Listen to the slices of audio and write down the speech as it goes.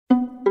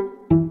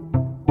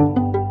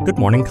Good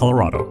morning,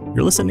 Colorado.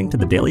 You're listening to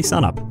the Daily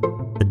Sun Up.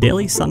 The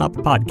Daily Sun Up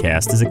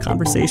podcast is a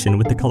conversation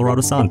with the Colorado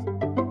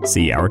Sun.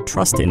 See our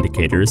trust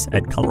indicators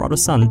at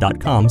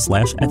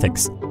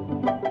coloradosun.com/ethics.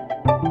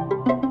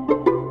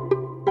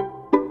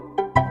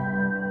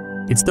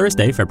 It's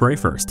Thursday, February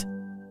 1st.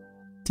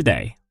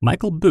 Today,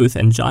 Michael Booth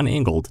and John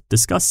Ingold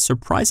discuss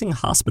surprising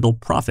hospital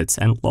profits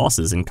and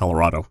losses in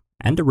Colorado,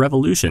 and a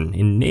revolution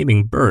in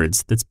naming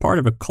birds that's part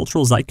of a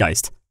cultural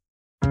zeitgeist.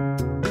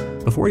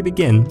 Before we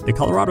begin, the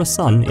Colorado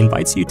Sun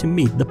invites you to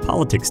meet the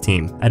politics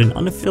team at an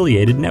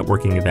unaffiliated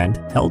networking event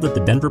held at the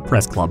Denver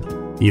Press Club.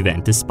 The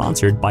event is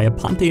sponsored by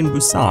Aponte &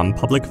 Bussam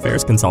Public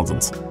Affairs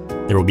Consultants.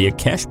 There will be a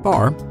cash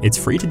bar, it's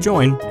free to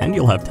join, and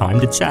you'll have time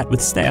to chat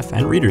with staff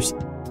and readers.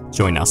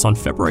 Join us on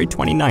February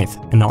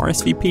 29th and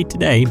RSVP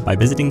today by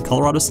visiting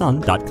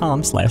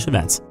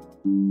coloradosun.com/events.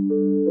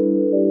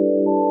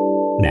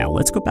 Now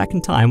let's go back in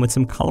time with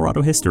some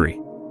Colorado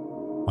history.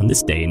 On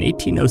this day in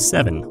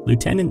 1807,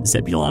 Lieutenant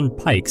Zebulon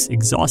Pike's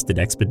exhausted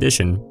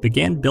expedition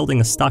began building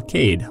a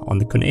stockade on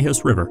the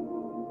Conejos River.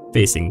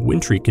 Facing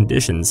wintry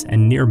conditions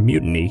and near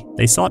mutiny,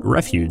 they sought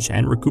refuge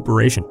and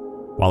recuperation.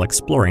 While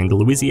exploring the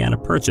Louisiana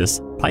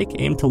Purchase, Pike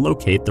aimed to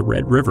locate the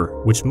Red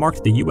River, which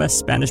marked the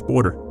U.S.-Spanish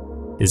border.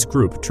 His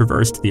group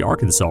traversed the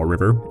Arkansas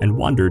River and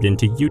wandered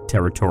into Ute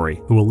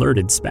territory, who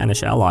alerted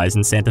Spanish allies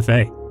in Santa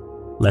Fe.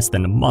 Less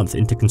than a month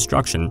into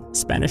construction,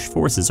 Spanish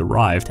forces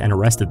arrived and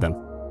arrested them.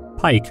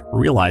 Pike,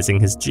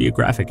 realizing his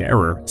geographic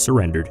error,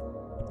 surrendered.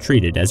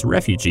 Treated as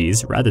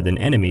refugees rather than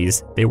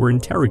enemies, they were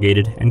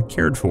interrogated and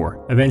cared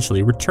for,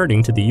 eventually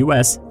returning to the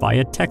U.S.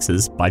 via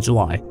Texas by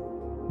July.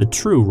 The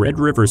true Red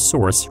River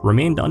source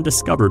remained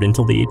undiscovered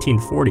until the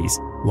 1840s,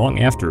 long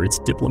after its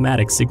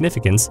diplomatic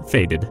significance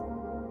faded.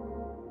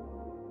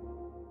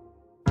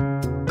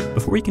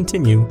 Before we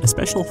continue, a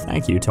special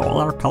thank you to all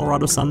our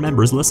Colorado Sun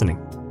members listening.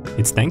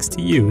 It's thanks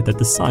to you that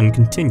the Sun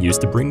continues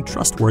to bring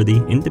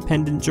trustworthy,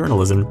 independent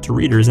journalism to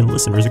readers and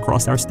listeners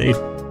across our state.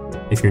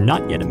 If you're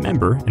not yet a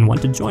member and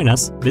want to join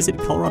us, visit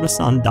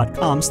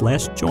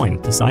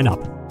coloradosun.com/join to sign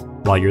up.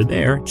 While you're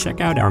there,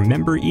 check out our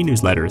member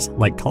e-newsletters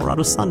like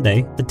Colorado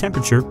Sunday, The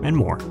Temperature, and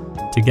more.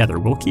 Together,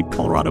 we'll keep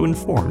Colorado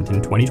informed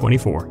in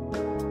 2024.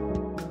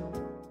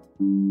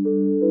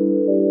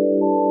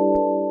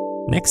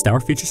 Next,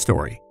 our feature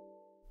story.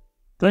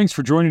 Thanks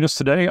for joining us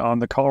today on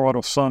the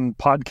Colorado Sun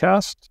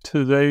podcast.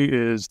 Today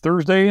is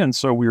Thursday, and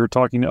so we are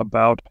talking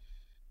about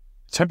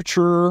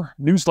temperature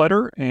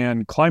newsletter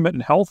and climate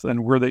and health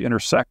and where they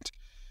intersect.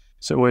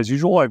 So as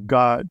usual, I've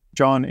got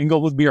John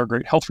Ingold with me, our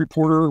great health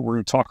reporter. We're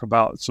going to talk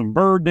about some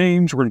bird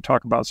names. We're going to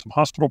talk about some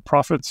hospital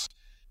profits.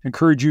 I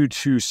encourage you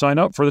to sign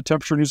up for the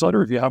temperature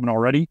newsletter if you haven't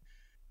already.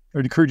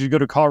 I'd encourage you to go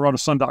to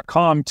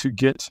coloradosun.com to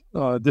get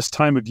this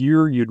time of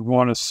year. You'd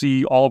want to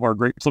see all of our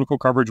great political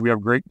coverage. We have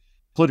a great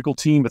political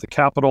team at the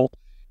Capitol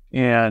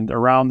and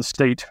around the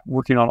state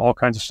working on all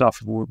kinds of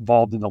stuff. We're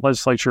involved in the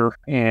legislature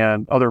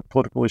and other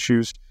political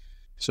issues.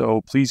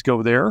 So please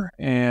go there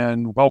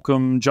and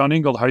welcome John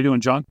Ingold. How are you doing,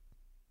 John?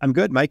 I'm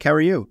good, Mike. How are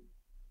you?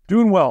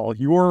 Doing well.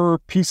 Your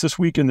piece this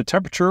week in the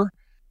Temperature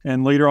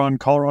and later on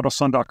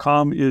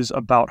coloradosun.com is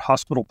about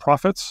hospital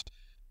profits.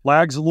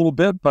 Lags a little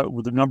bit, but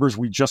the numbers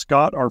we just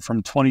got are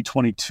from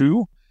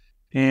 2022,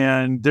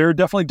 and they're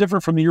definitely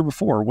different from the year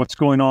before. What's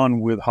going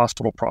on with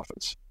hospital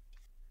profits?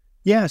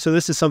 Yeah, so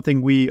this is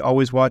something we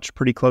always watch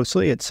pretty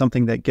closely. It's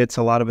something that gets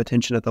a lot of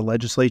attention at the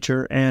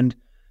legislature, and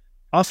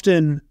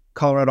often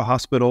Colorado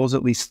hospitals,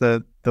 at least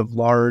the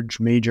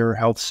large major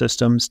health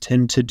systems,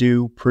 tend to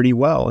do pretty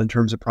well in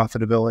terms of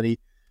profitability.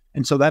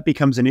 And so that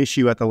becomes an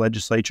issue at the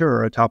legislature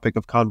or a topic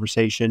of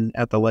conversation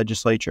at the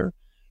legislature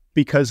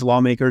because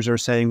lawmakers are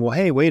saying, well,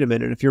 hey, wait a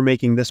minute, if you're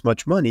making this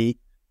much money,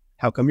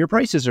 how come your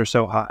prices are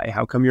so high?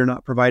 How come you're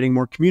not providing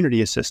more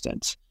community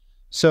assistance?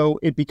 So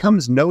it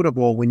becomes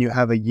notable when you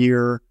have a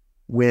year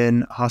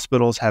when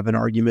hospitals have an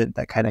argument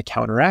that kind of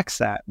counteracts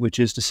that, which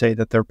is to say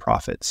that their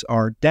profits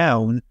are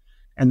down.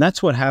 And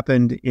that's what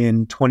happened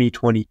in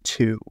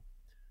 2022.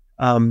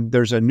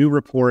 There's a new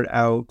report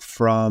out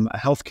from a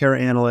healthcare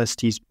analyst.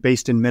 He's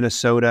based in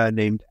Minnesota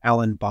named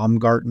Alan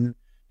Baumgarten.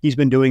 He's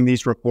been doing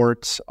these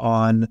reports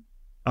on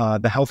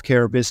the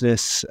healthcare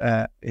business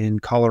in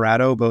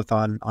Colorado, both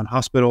on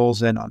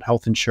hospitals and on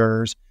health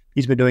insurers.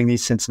 He's been doing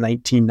these since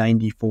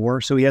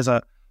 1994. So he has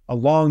a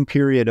long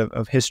period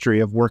of history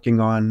of working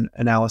on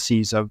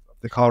analyses of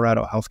the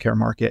Colorado healthcare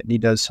market, and he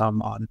does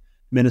some on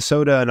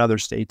Minnesota and other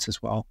states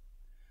as well.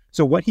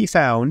 So what he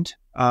found,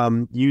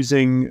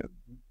 using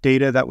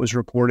data that was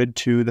reported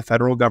to the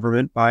federal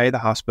government by the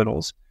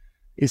hospitals,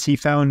 is he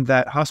found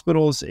that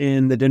hospitals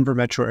in the Denver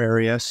metro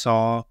area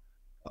saw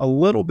a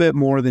little bit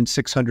more than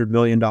 $600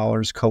 million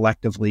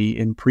collectively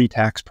in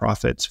pre-tax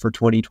profits for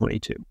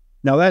 2022.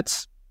 Now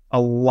that's a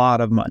lot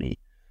of money.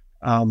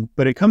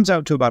 But it comes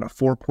out to about a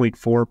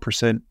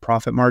 4.4%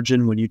 profit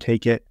margin when you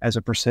take it as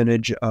a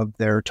percentage of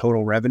their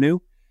total revenue.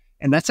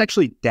 And that's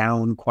actually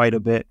down quite a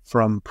bit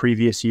from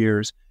previous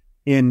years.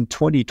 In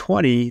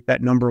 2020,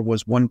 that number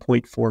was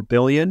 $1.4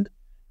 billion.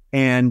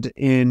 And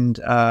in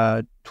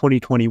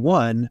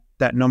 2021,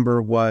 that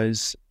number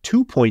was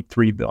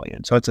 $2.3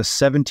 billion. So it's a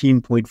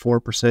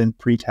 17.4%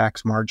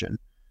 pre-tax margin.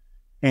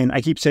 And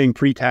I keep saying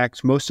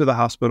pre-tax. Most of the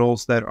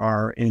hospitals that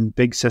are in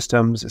big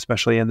systems,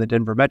 especially in the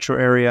Denver metro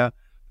area,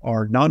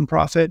 are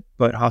nonprofit,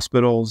 but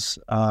hospitals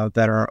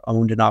that are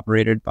owned and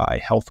operated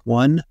by Health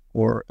One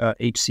or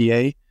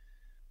HCA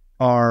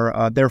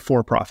are they're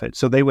for profit.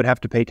 So they would have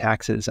to pay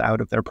taxes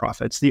out of their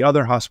profits. The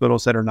other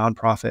hospitals that are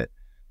nonprofit,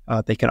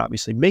 they can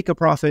obviously make a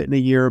profit in a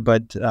year,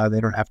 but they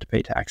don't have to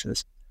pay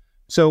taxes.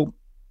 So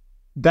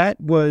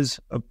that was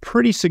a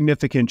pretty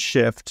significant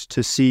shift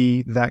to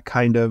see that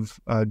kind of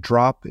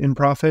drop in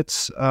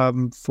profits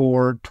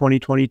for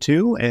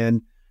 2022.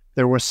 And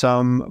there were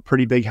some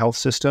pretty big health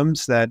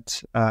systems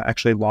that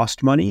actually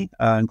lost money,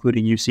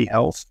 including UC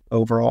Health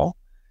overall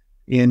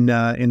in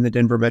the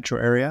Denver metro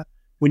area.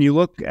 When you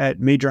look at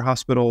major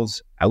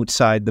hospitals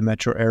outside the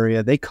metro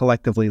area, they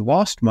collectively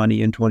lost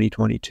money in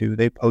 2022.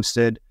 They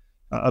posted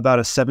about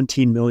a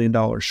 $17 million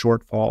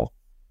shortfall,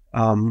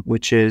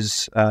 which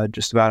is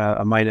just about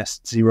a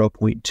minus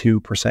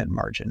 0.2%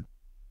 margin.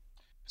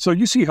 So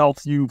UC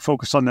Health, you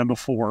focused on them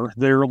before.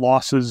 Their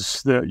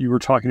losses that you were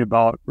talking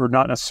about were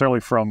not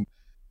necessarily from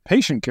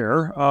patient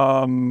care.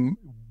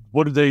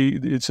 What did they?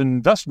 It's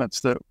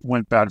investments that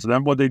went bad for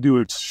them. What did they do?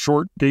 It's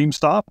short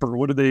GameStop, or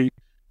what did they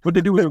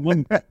do with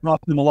it?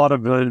 Brought them a lot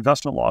of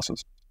investment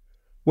losses.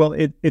 Well,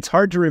 it's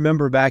hard to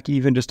remember back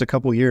even just a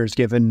couple years,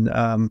 given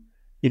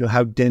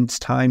how dense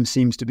time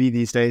seems to be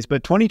these days.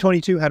 But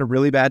 2022 had a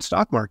really bad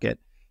stock market,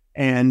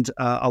 and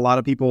a lot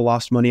of people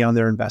lost money on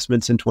their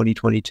investments in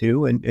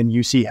 2022, and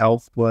UC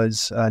Health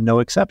was no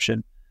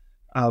exception.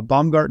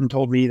 Baumgarten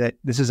told me that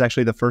this is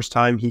actually the first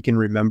time he can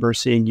remember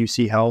seeing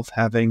UC Health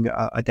having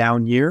a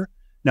down year.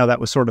 Now, that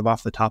was sort of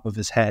off the top of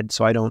his head,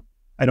 so I don't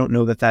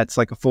know that that's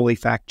like a fully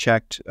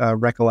fact-checked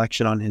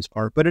recollection on his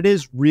part, but it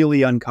is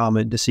really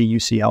uncommon to see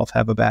UC Health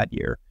have a bad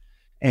year.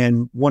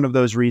 And one of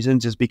those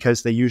reasons is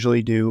because they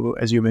usually do,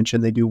 as you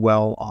mentioned, they do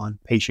well on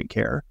patient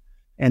care.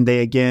 And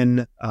they,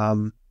 again,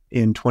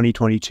 in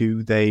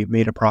 2022, they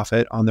made a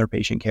profit on their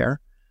patient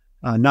care.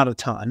 Not a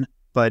ton,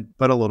 but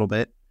a little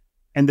bit.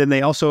 And then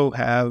they also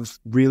have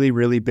really,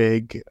 really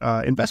big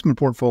investment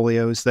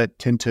portfolios that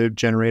tend to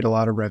generate a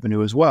lot of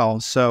revenue as well.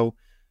 So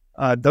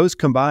those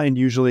combined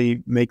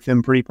usually make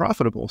them pretty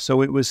profitable.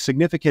 So it was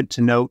significant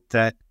to note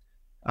that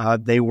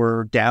they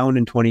were down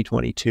in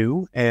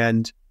 2022.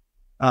 And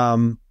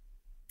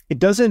it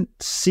doesn't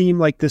seem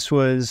like this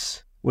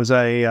was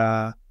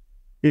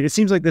it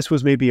seems like this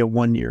was maybe a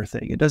 1-year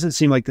thing. It doesn't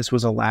seem like this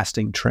was a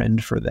lasting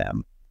trend for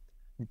them.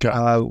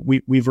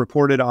 Okay. We've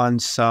reported on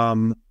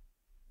some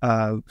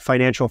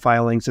financial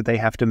filings that they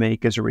have to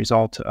make as a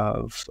result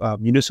of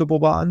municipal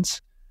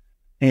bonds.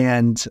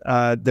 And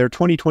their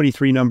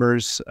 2023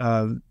 numbers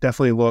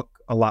definitely look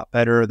a lot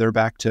better. They're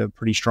back to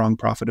pretty strong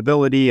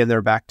profitability, and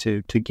they're back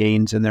to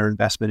gains in their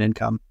investment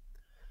income.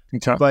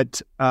 Okay.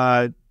 But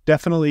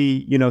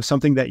definitely,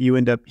 something that you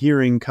end up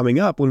hearing coming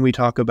up when we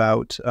talk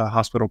about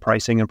hospital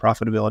pricing and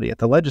profitability at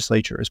the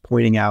legislature is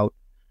pointing out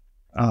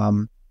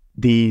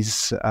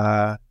these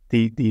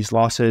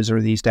losses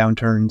or these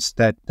downturns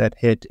that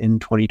hit in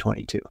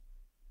 2022.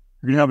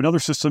 You're going to have another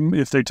system,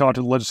 if they talk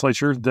to the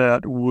legislature,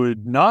 that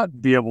would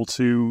not be able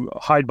to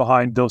hide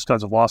behind those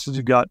kinds of losses.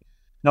 You've got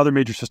another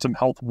major system,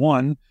 Health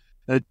One,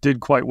 that did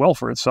quite well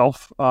for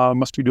itself.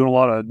 Must be doing a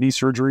lot of knee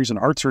surgeries and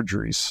heart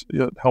surgeries.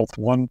 Health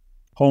One,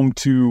 home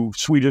to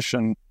Swedish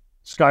and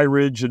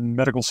Skyridge and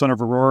Medical Center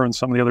of Aurora and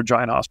some of the other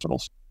giant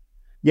hospitals.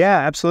 Yeah,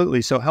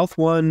 absolutely. So Health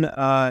One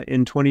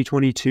in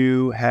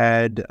 2022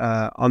 had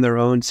on their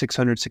own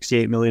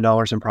 $668 million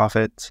in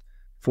profits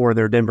for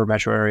their Denver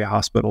metro area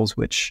hospitals,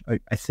 which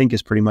I think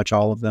is pretty much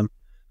all of them.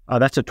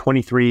 That's a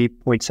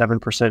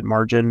 23.7%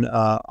 margin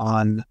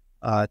on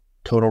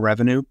total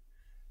revenue.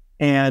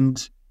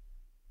 And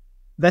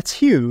that's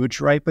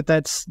huge, right? But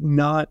that's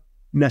not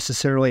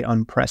necessarily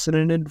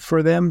unprecedented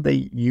for them.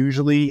 They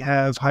usually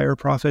have higher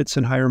profits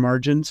and higher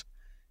margins.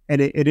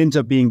 And it ends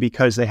up being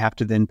because they have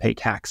to then pay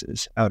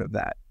taxes out of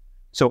that.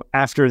 So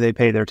after they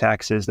pay their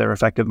taxes, their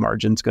effective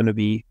margin is going to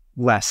be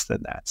less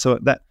than that. So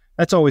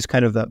that's always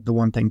kind of the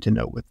one thing to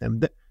note with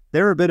them.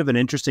 They're a bit of an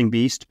interesting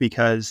beast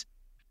because,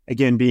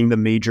 again, being the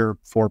major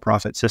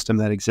for-profit system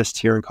that exists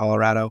here in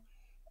Colorado,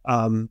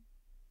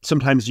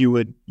 sometimes you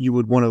would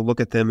want to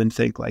look at them and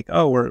think like,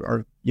 oh,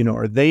 are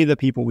they the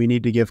people we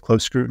need to give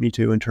close scrutiny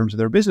to in terms of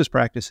their business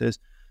practices?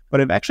 But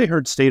I've actually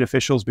heard state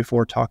officials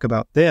before talk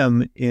about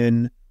them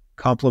in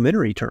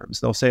complimentary terms.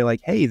 They'll say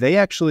like, hey, they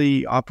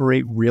actually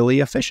operate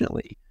really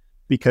efficiently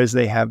because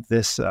they have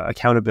this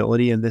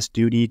accountability and this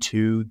duty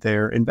to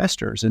their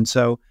investors. And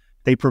so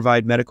they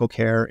provide medical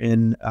care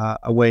in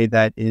a way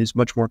that is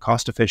much more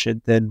cost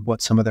efficient than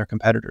what some of their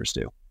competitors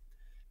do.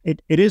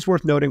 It is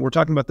worth noting, we're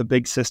talking about the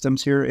big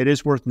systems here. It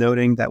is worth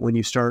noting that when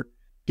you start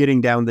getting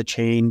down the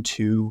chain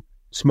to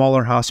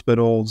smaller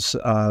hospitals,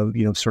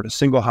 sort of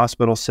single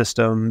hospital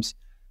systems,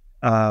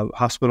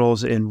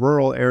 hospitals in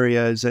rural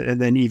areas,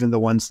 and then even the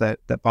ones that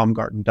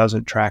Baumgarten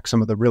doesn't track,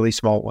 some of the really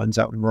small ones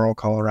out in rural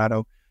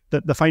Colorado,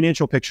 the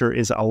financial picture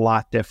is a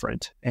lot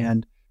different.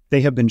 And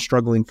they have been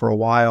struggling for a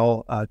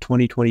while.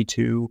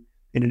 2022,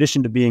 in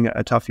addition to being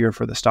a tough year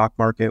for the stock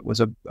market,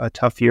 was a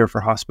tough year for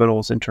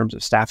hospitals in terms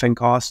of staffing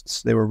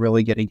costs. They were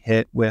really getting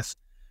hit with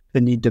the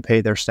need to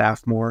pay their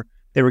staff more.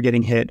 They were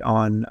getting hit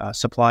on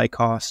supply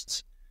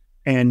costs.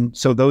 And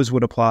so those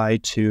would apply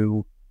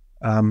to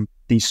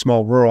these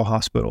small rural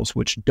hospitals,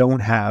 which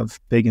don't have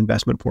big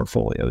investment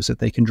portfolios that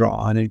they can draw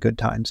on in good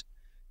times.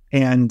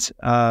 And,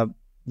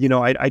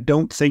 I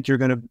don't think you're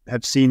going to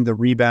have seen the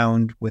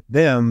rebound with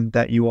them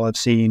that you will have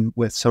seen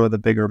with some of the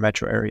bigger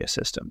metro area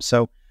systems.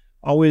 So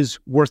always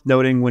worth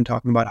noting when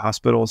talking about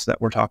hospitals that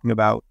we're talking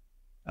about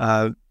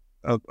a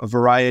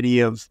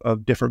variety of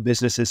different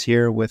businesses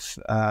here with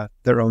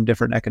their own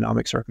different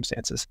economic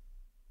circumstances.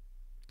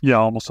 Yeah,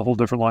 almost a whole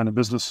different line of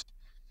business.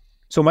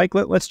 So Mike,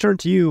 let's turn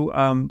to you.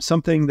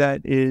 Something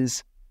that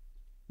is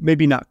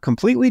maybe not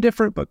completely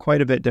different, but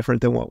quite a bit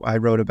different than what I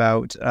wrote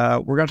about.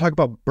 We're going to talk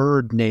about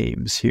bird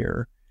names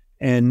here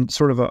and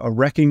sort of a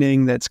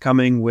reckoning that's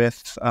coming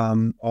with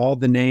all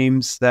the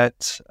names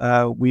that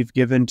we've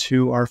given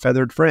to our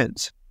feathered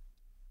friends.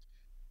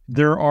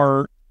 There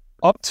are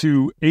up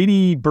to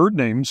 80 bird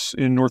names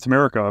in North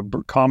America,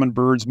 common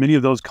birds, many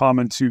of those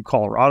common to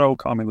Colorado,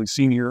 commonly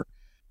seen here,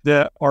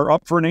 that are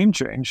up for a name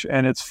change.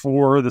 And it's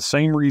for the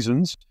same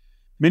reasons,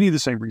 many of the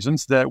same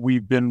reasons that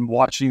we've been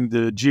watching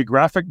the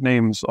geographic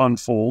names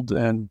unfold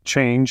and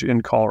change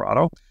in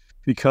Colorado,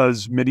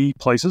 because many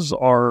places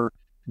are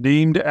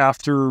named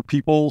after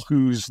people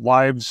whose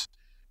lives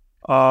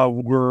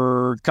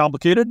were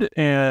complicated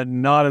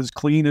and not as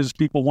clean as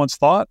people once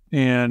thought,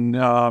 and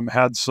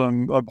had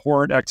some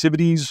abhorrent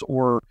activities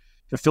or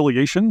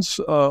affiliations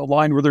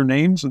aligned with their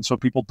names. And so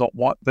people don't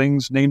want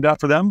things named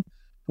after them,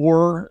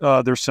 or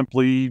they're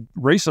simply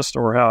racist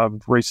or have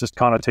racist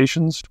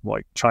connotations,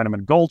 like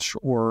Chinaman Gulch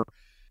or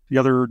the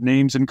other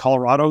names in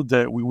Colorado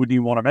that we wouldn't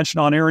even want to mention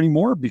on air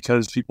anymore,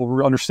 because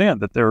people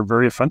understand that they're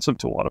very offensive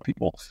to a lot of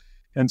people.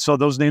 And so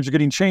those names are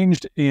getting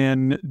changed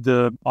on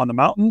the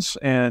mountains,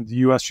 and the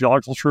U.S.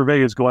 Geological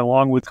Survey is going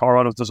along with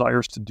Colorado's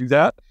desires to do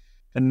that.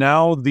 And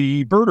now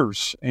the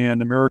birders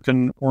and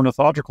American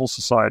Ornithological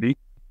Society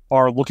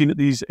are looking at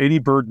these 80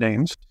 bird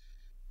names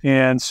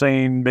and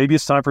saying maybe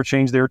it's time for a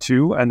change there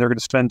too. And they're going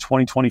to spend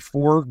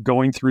 2024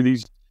 going through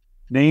these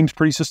names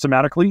pretty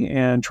systematically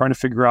and trying to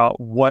figure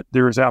out what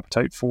there is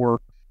appetite for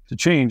to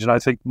change. And I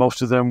think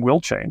most of them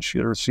will change.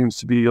 There seems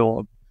to be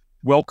a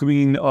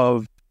welcoming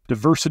of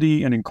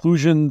diversity and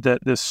inclusion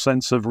that this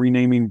sense of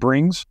renaming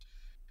brings.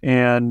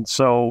 And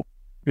so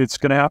it's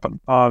going to happen.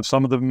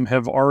 Some of them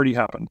have already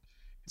happened.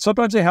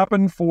 Sometimes they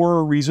happen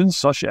for reasons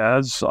such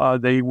as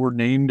they were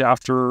named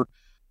after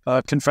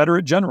a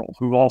Confederate general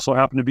who also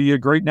happened to be a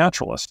great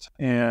naturalist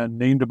and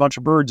named a bunch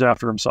of birds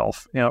after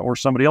himself, or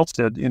somebody else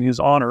did in his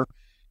honor.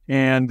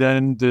 And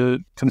then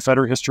the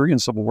Confederate history and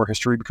Civil War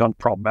history become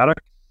problematic.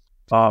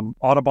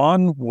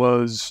 Audubon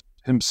was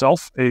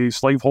himself a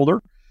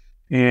slaveholder,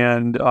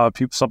 and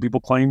some people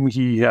claim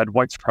he had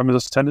white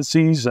supremacist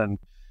tendencies and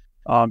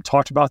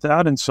talked about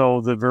that. And so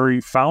the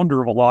very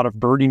founder of a lot of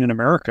birding in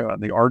America,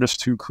 and the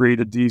artist who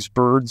created these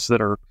birds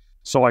that are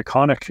so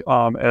iconic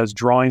as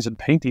drawings and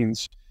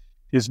paintings,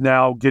 is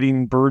now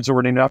getting birds that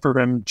were named after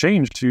him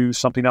changed to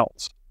something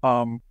else.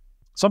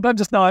 Sometimes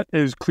it's not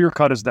as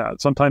clear-cut as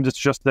that. Sometimes it's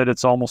just that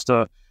it's almost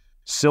a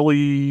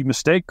silly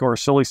mistake or a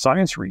silly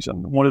science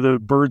reason. One of the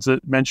birds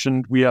that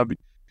mentioned, we have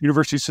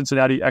University of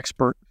Cincinnati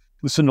expert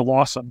Lucinda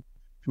Lawson,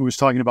 who was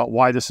talking about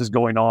why this is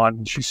going on,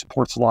 and she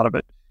supports a lot of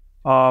it.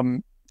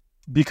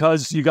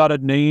 Because you got a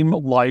name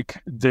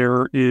like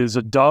there is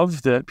a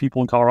dove that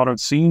people in Colorado have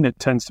seen. It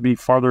tends to be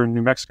farther in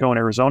New Mexico and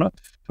Arizona,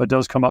 but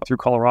does come up through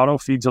Colorado,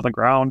 feeds on the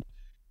ground,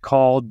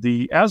 called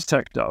the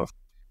Aztec dove.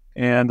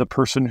 And the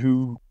person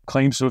who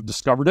claims to have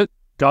discovered it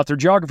got their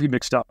geography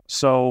mixed up.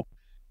 So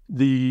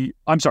it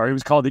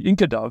was called the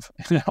Inca dove.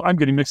 I'm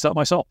getting mixed up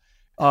myself.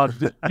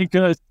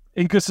 The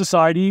Inca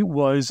Society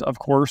was, of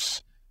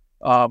course,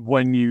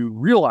 when you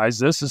realize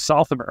this is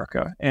South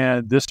America,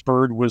 and this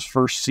bird was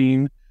first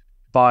seen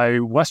by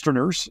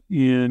Westerners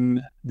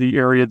in the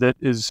area that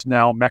is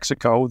now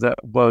Mexico,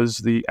 that was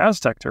the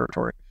Aztec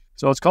territory.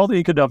 So it's called the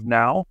Inca dove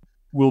now,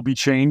 will be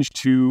changed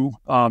to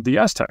the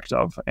Aztec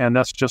dove. And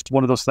that's just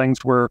one of those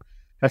things where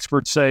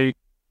experts say,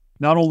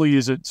 not only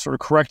is it sort of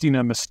correcting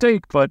a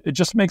mistake, but it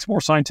just makes more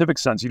scientific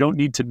sense. You don't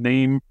need to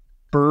name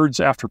birds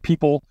after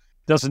people.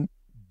 It doesn't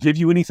give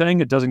you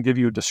anything. It doesn't give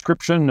you a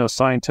description, a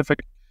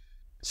scientific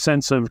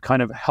sense of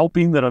kind of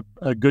helping that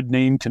a good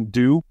name can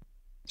do.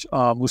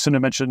 Lucinda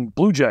mentioned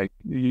blue jay.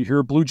 You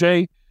hear blue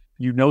jay,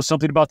 you know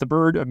something about the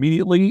bird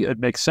immediately. It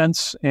makes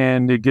sense,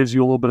 and it gives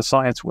you a little bit of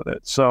science with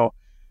it. So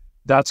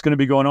that's going to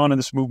be going on in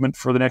this movement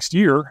for the next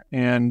year,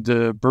 and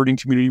the birding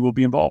community will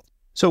be involved.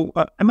 So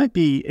I might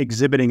be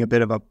exhibiting a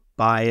bit of a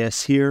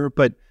bias here,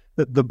 but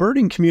the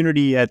birding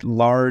community at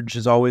large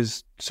is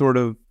always sort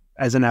of,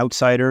 as an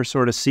outsider,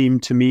 sort of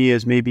seemed to me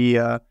as maybe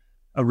a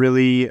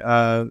really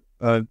a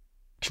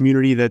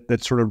community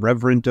that's sort of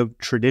reverent of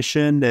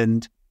tradition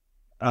and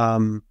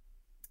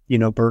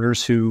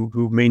birders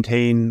who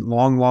maintain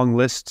long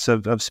lists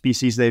of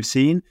species they've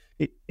seen.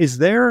 Is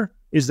there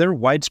Is there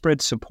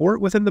widespread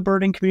support within the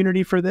birding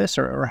community for this,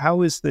 or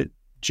how is that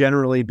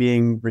generally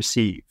being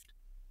received?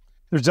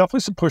 There's definitely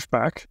some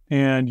pushback.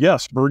 And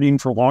yes, birding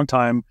for a long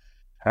time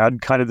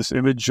had kind of this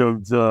image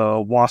of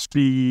the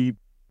waspy,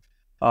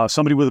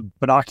 somebody with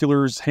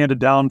binoculars handed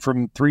down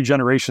from 3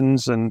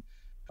 generations and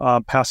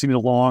passing it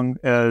along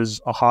as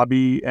a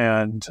hobby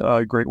and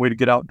a great way to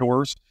get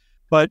outdoors.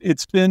 But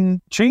it's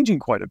been changing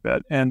quite a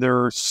bit. And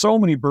there are so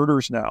many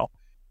birders now.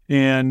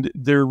 And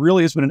there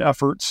really has been an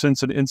effort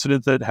since an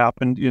incident that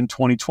happened in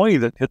 2020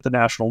 that hit the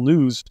national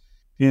news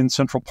in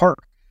Central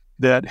Park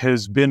that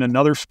has been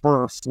another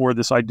spur for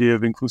this idea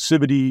of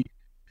inclusivity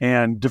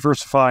and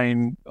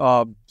diversifying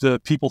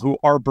the people who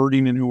are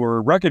birding and who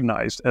are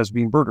recognized as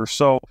being birders.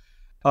 So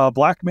a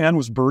black man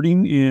was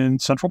birding in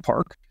Central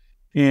Park,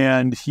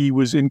 and he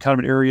was in kind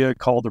of an area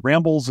called the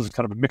Rambles. It's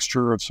kind of a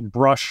mixture of some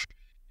brush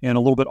and a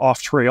little bit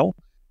off trail.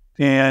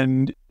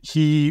 And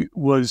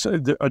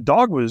a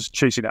dog was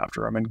chasing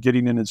after him and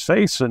getting in his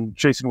face and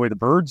chasing away the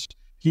birds.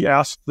 He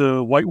asked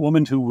the white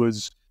woman who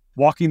was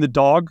walking the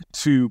dog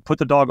to put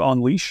the dog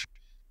on leash.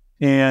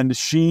 And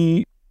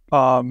he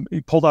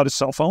pulled out his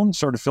cell phone,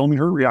 started filming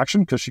her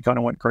reaction because she kind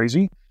of went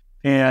crazy.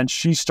 And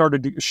she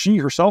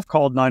herself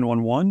called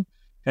 911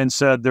 and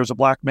said, "There's a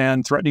black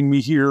man threatening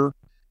me here.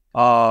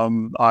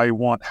 I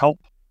want help."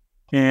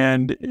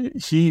 And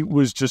he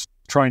was just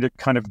trying to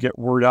kind of get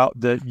word out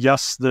that,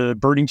 yes, the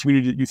birding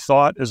community that you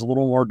thought is a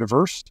little more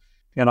diverse,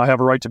 and I have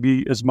a right to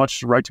be as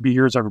much right to be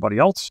here as everybody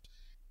else.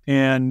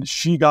 And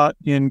she got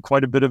in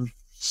quite a bit of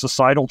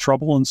societal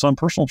trouble and some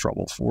personal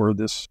trouble for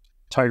this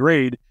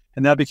tirade.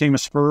 And that became a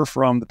spur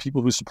from the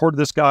people who supported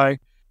this guy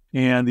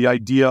and the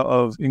idea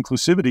of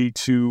inclusivity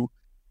to,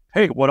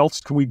 hey, what else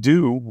can we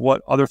do?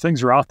 What other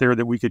things are out there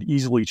that we could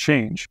easily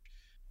change?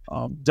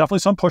 Definitely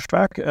some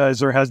pushback, as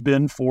there has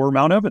been for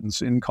Mount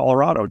Evans in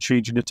Colorado,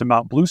 changing it to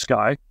Mount Blue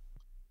Sky.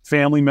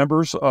 Family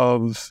members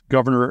of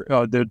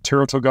the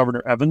Territorial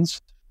Governor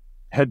Evans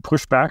had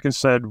pushed back and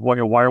said,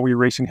 well, why are we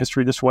erasing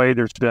history this way?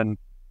 There's been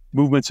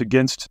movements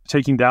against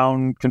taking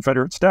down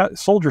Confederate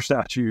soldier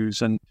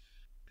statues, and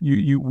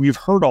we've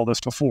heard all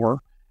this before.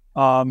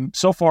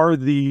 So far,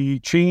 the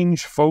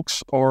change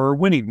folks are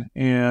winning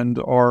and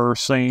are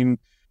saying,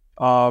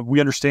 we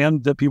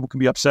understand that people can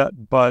be upset,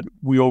 but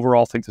we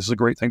overall think this is a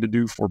great thing to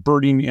do for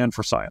birding and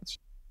for science.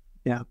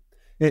 Yeah.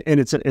 And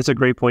it's a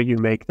great point you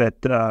make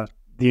that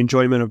the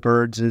enjoyment of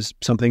birds is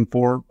something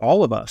for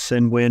all of us.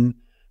 And when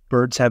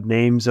birds have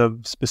names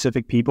of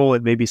specific people,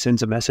 it maybe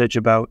sends a message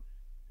about,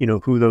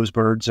 who those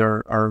birds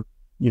are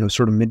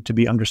sort of meant to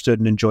be understood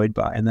and enjoyed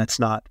by. And that's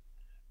not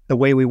the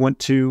way we want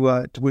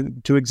to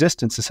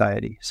exist in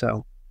society.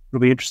 So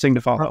it'll be interesting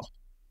to follow.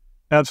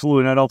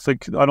 Absolutely. And I don't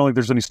think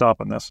there's any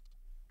stopping this.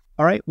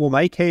 All right. Well,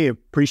 Mike, hey,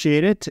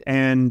 appreciate it.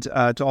 And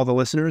to all the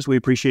listeners, we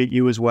appreciate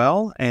you as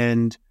well.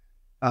 And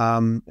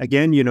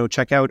again,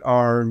 check out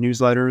our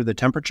newsletter, The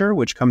Temperature,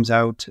 which comes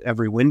out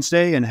every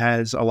Wednesday and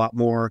has a lot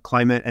more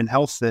climate and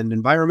health and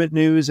environment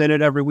news in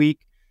it every week.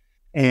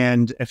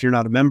 And if you're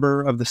not a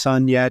member of the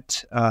Sun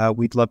yet,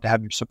 we'd love to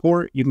have your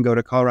support. You can go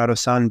to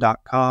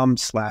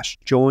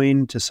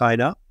coloradosun.com/join to sign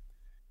up.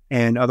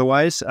 And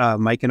otherwise,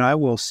 Mike and I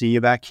will see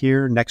you back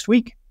here next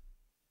week.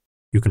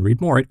 You can read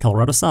more at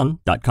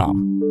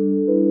coloradosun.com.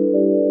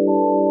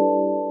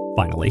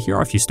 Finally, here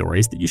are a few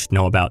stories that you should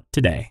know about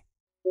today.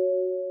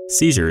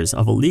 Seizures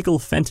of illegal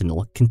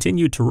fentanyl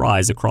continue to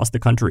rise across the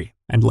country,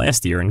 and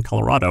last year in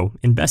Colorado,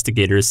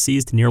 investigators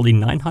seized nearly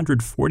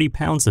 940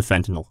 pounds of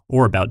fentanyl,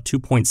 or about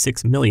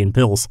 2.6 million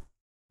pills.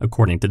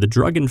 According to the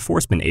Drug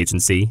Enforcement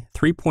Agency,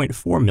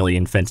 3.4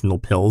 million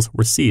fentanyl pills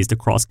were seized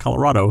across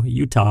Colorado,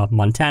 Utah,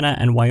 Montana,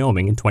 and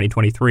Wyoming in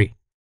 2023.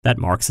 That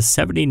marks a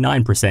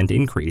 79%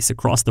 increase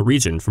across the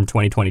region from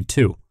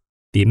 2022.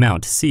 The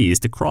amount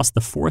seized across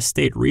the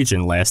 4-state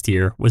region last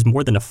year was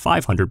more than a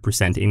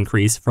 500%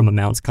 increase from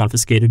amounts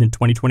confiscated in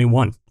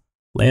 2021.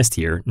 Last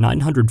year,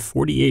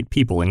 948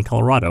 people in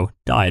Colorado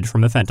died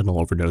from a fentanyl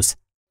overdose.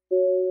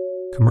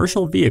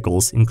 Commercial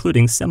vehicles,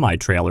 including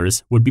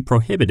semi-trailers, would be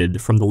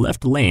prohibited from the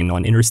left lane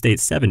on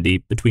Interstate 70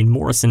 between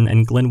Morrison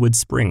and Glenwood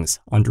Springs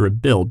under a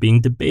bill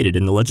being debated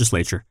in the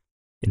legislature.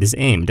 It is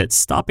aimed at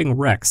stopping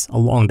wrecks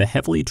along the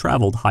heavily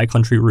traveled high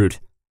country route.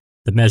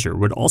 The measure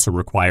would also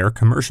require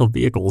commercial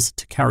vehicles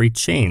to carry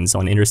chains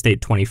on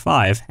Interstate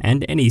 25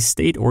 and any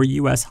state or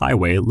U.S.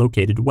 highway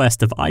located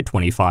west of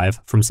I-25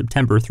 from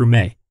September through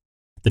May.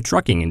 The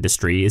trucking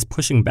industry is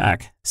pushing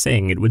back,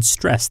 saying it would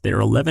stress their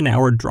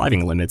 11-hour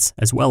driving limits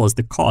as well as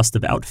the cost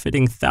of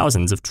outfitting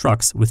thousands of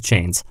trucks with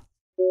chains.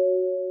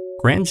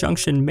 Grand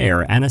Junction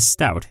Mayor Anna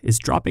Stout is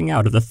dropping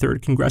out of the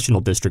 3rd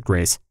Congressional District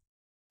race.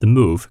 The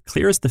move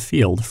clears the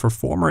field for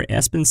former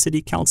Aspen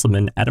City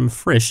Councilman Adam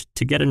Frisch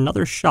to get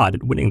another shot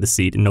at winning the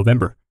seat in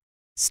November.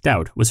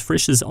 Stout was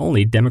Frisch's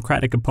only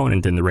Democratic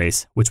opponent in the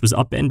race, which was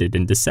upended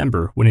in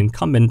December when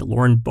incumbent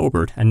Lauren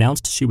Boebert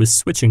announced she was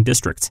switching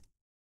districts.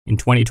 In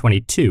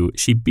 2022,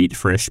 she beat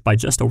Frisch by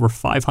just over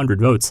 500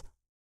 votes.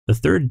 The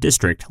 3rd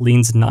district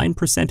leans 9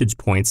 percentage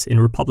points in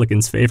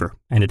Republicans' favor,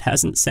 and it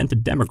hasn't sent a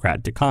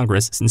Democrat to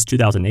Congress since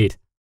 2008.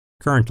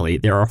 Currently,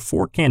 there are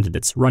 4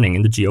 candidates running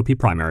in the GOP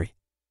primary.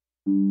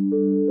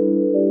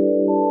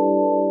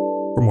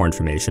 For more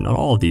information on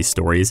all of these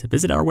stories,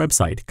 visit our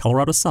website,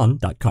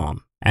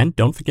 coloradosun.com. And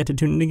don't forget to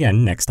tune in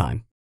again next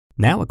time.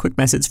 Now, a quick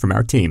message from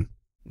our team.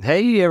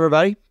 Hey,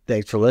 everybody.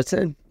 Thanks for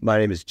listening. My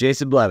name is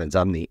Jason Blevins.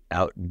 I'm the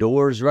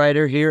outdoors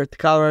writer here at the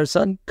Colorado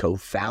Sun,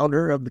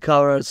 co-founder of the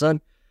Colorado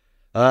Sun.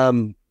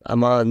 I'm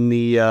on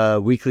the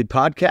weekly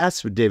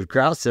podcast with David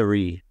Krause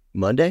every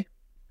Monday.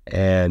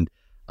 And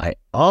I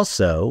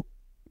also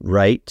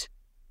write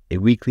a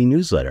weekly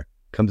newsletter.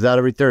 Comes out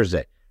every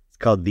Thursday. It's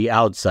called The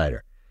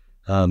Outsider.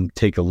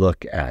 Take a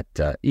look at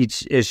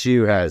each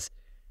issue has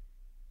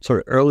sort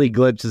of early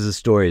glimpses of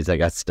stories. I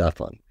got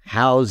stuff on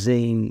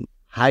housing,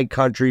 high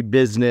country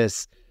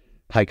business,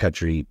 high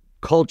country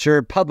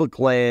culture, public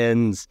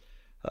lands,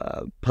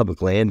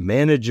 public land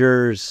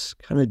managers,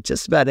 kind of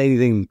just about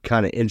anything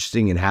kind of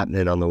interesting and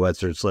happening on the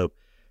Western Slope.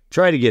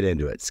 Try to get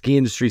into it. Ski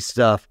industry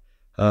stuff.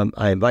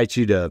 I invite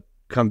you to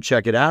come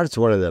check it out. It's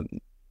one of the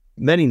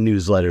many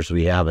newsletters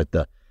we have at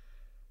the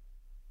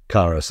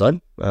Colorado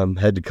Sun.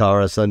 Head to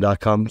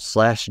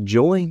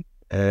coloradosun.com/join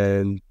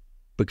and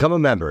become a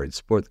member and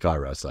support the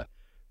Colorado Sun.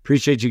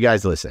 Appreciate you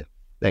guys listening.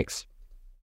 Thanks.